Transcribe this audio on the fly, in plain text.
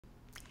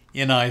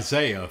In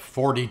Isaiah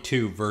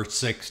 42, verse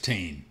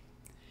 16,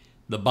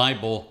 the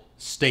Bible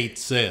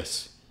states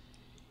this,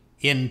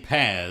 in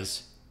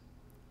paths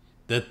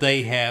that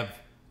they have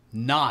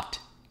not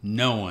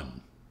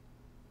known,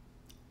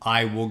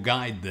 I will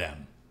guide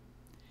them.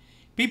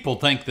 People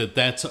think that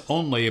that's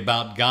only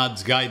about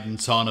God's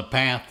guidance on a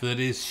path that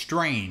is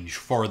strange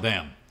for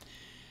them.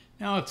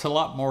 Now, it's a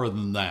lot more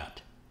than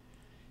that.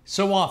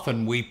 So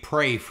often we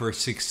pray for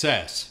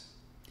success,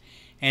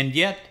 and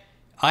yet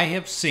I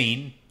have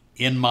seen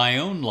in my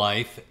own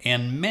life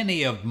and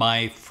many of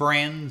my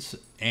friends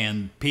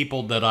and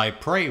people that I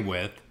pray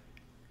with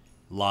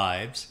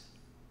lives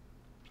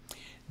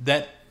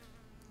that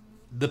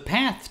the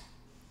path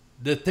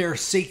that they're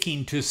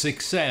seeking to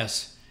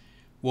success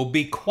will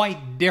be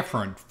quite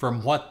different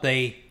from what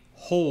they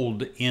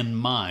hold in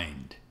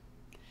mind.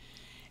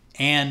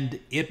 And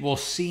it will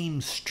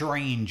seem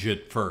strange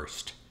at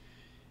first.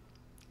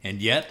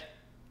 And yet,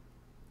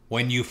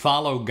 when you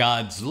follow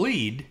God's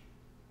lead,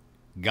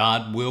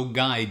 God will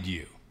guide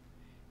you.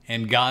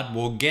 And God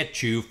will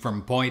get you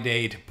from point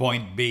A to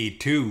point B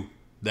to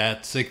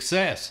that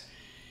success.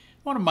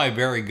 One of my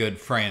very good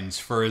friends,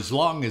 for as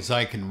long as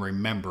I can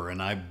remember,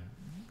 and I've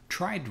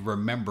tried to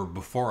remember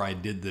before I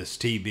did this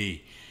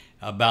TV,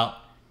 about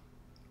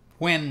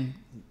when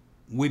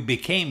we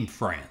became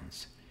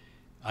friends.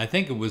 I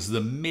think it was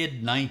the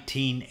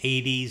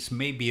mid-1980s,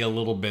 maybe a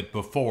little bit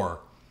before.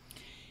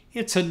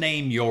 It's a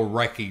name you'll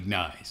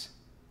recognize.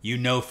 You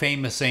know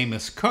Famous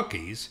Amos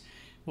Cookies?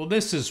 Well,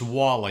 this is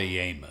Wally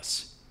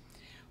Amos.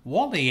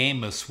 Wally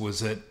Amos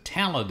was a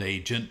talent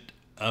agent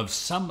of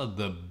some of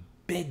the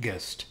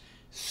biggest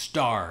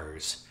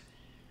stars.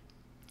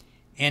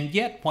 And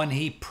yet when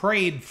he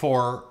prayed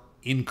for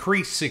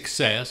increased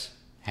success,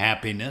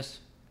 happiness,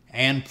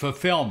 and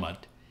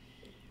fulfillment,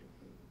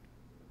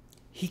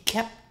 he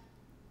kept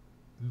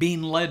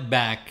being led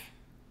back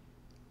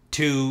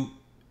to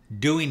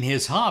doing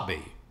his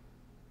hobby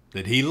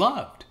that he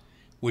loved,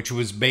 which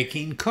was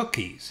baking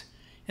cookies,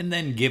 and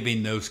then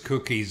giving those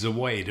cookies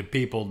away to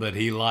people that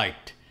he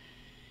liked.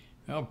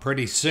 Well,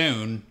 pretty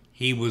soon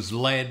he was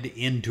led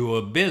into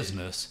a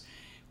business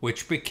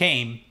which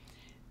became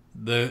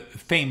the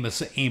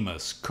Famous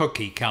Amos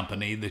Cookie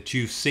Company that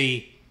you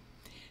see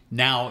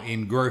now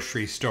in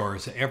grocery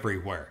stores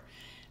everywhere.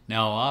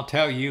 Now, I'll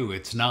tell you,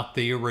 it's not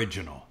the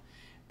original.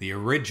 The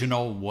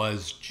original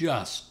was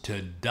just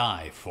to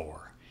die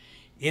for.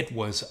 It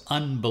was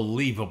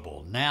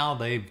unbelievable. Now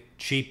they've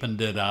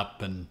cheapened it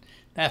up, and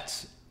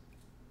that's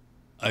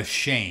a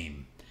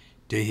shame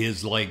to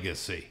his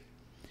legacy.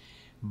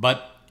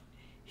 But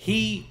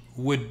he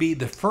would be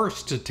the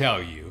first to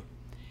tell you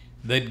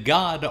that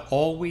God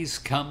always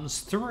comes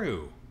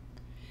through,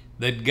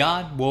 that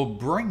God will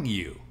bring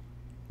you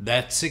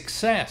that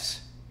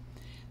success,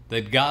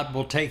 that God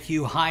will take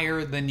you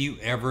higher than you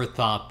ever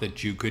thought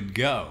that you could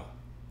go.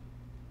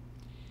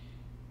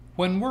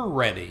 When we're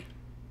ready,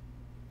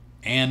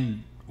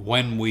 and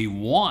when we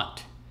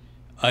want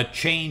a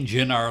change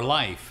in our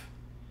life,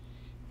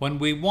 when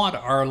we want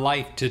our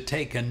life to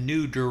take a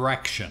new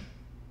direction,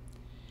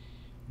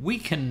 we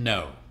can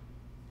know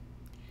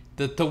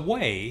that the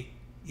way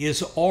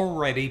is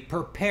already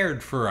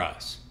prepared for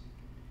us.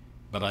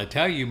 But I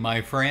tell you,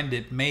 my friend,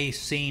 it may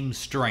seem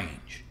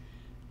strange.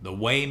 The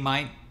way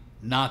might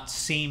not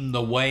seem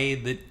the way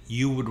that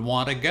you would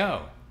want to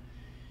go.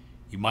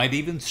 You might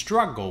even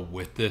struggle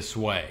with this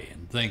way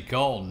and think,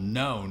 oh,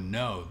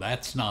 no,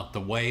 that's not the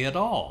way at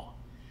all.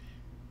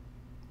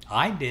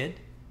 I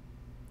did,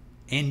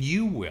 and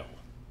you will.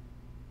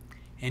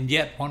 And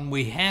yet when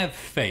we have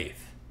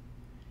faith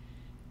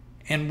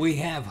and we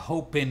have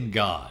hope in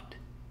God,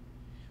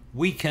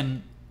 we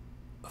can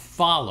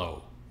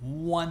follow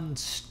one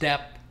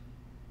step,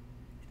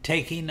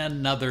 taking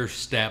another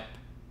step.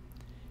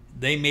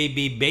 They may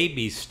be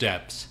baby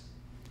steps,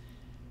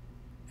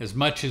 as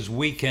much as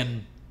we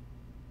can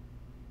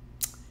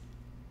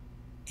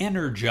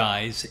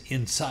energize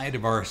inside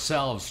of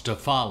ourselves to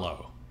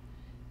follow.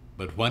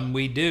 But when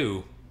we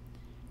do,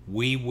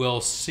 we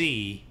will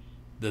see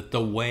that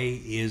the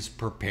way is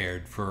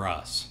prepared for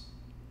us.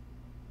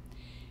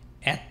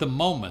 At the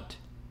moment,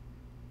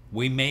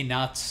 we may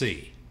not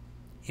see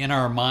in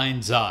our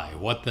mind's eye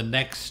what the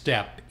next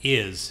step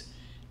is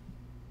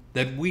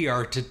that we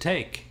are to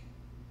take.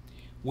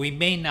 We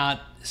may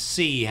not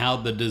see how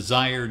the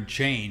desired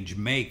change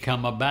may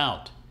come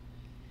about.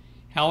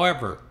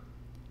 However,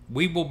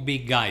 we will be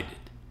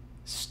guided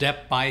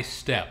step by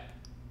step,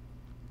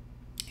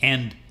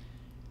 and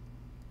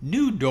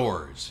new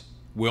doors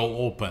will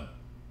open.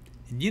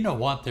 And you know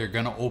what? They're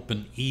going to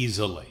open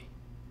easily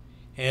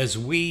as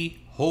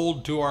we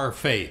hold to our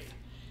faith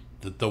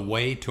that the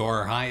way to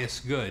our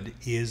highest good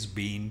is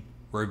being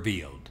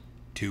revealed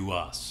to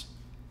us.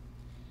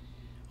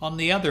 On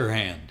the other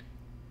hand,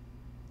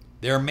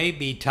 there may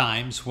be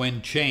times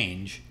when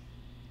change,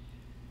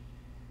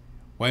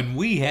 when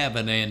we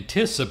haven't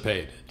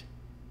anticipated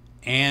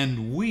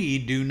and we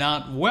do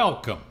not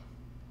welcome,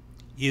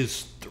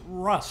 is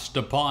thrust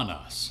upon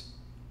us.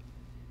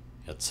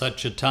 At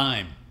such a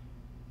time,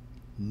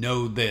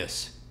 know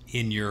this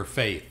in your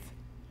faith.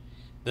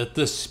 that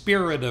the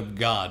Spirit of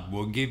God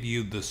will give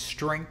you the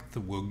strength,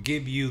 will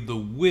give you the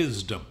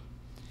wisdom,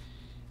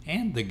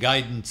 and the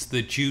guidance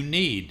that you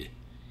need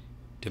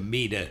to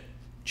meet a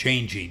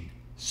changing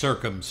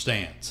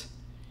circumstance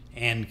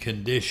and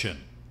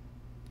condition.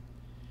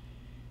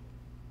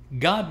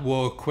 God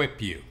will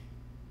equip you.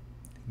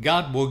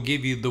 God will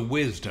give you the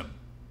wisdom,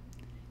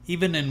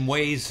 even in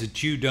ways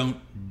that you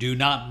do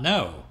not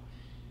know.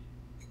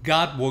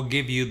 God will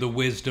give you the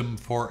wisdom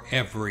for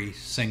every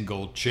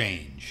single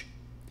change.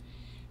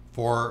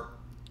 For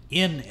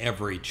in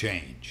every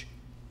change,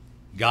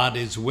 God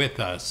is with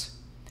us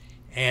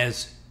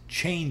as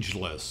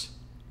changeless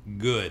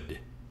good.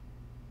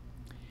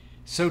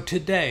 So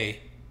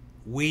today,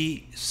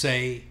 we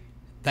say,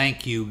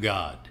 thank you,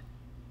 God.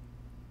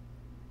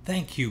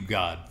 Thank you,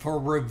 God, for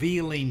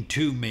revealing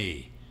to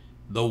me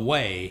the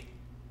way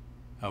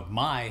of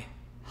my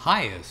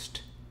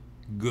highest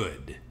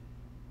good.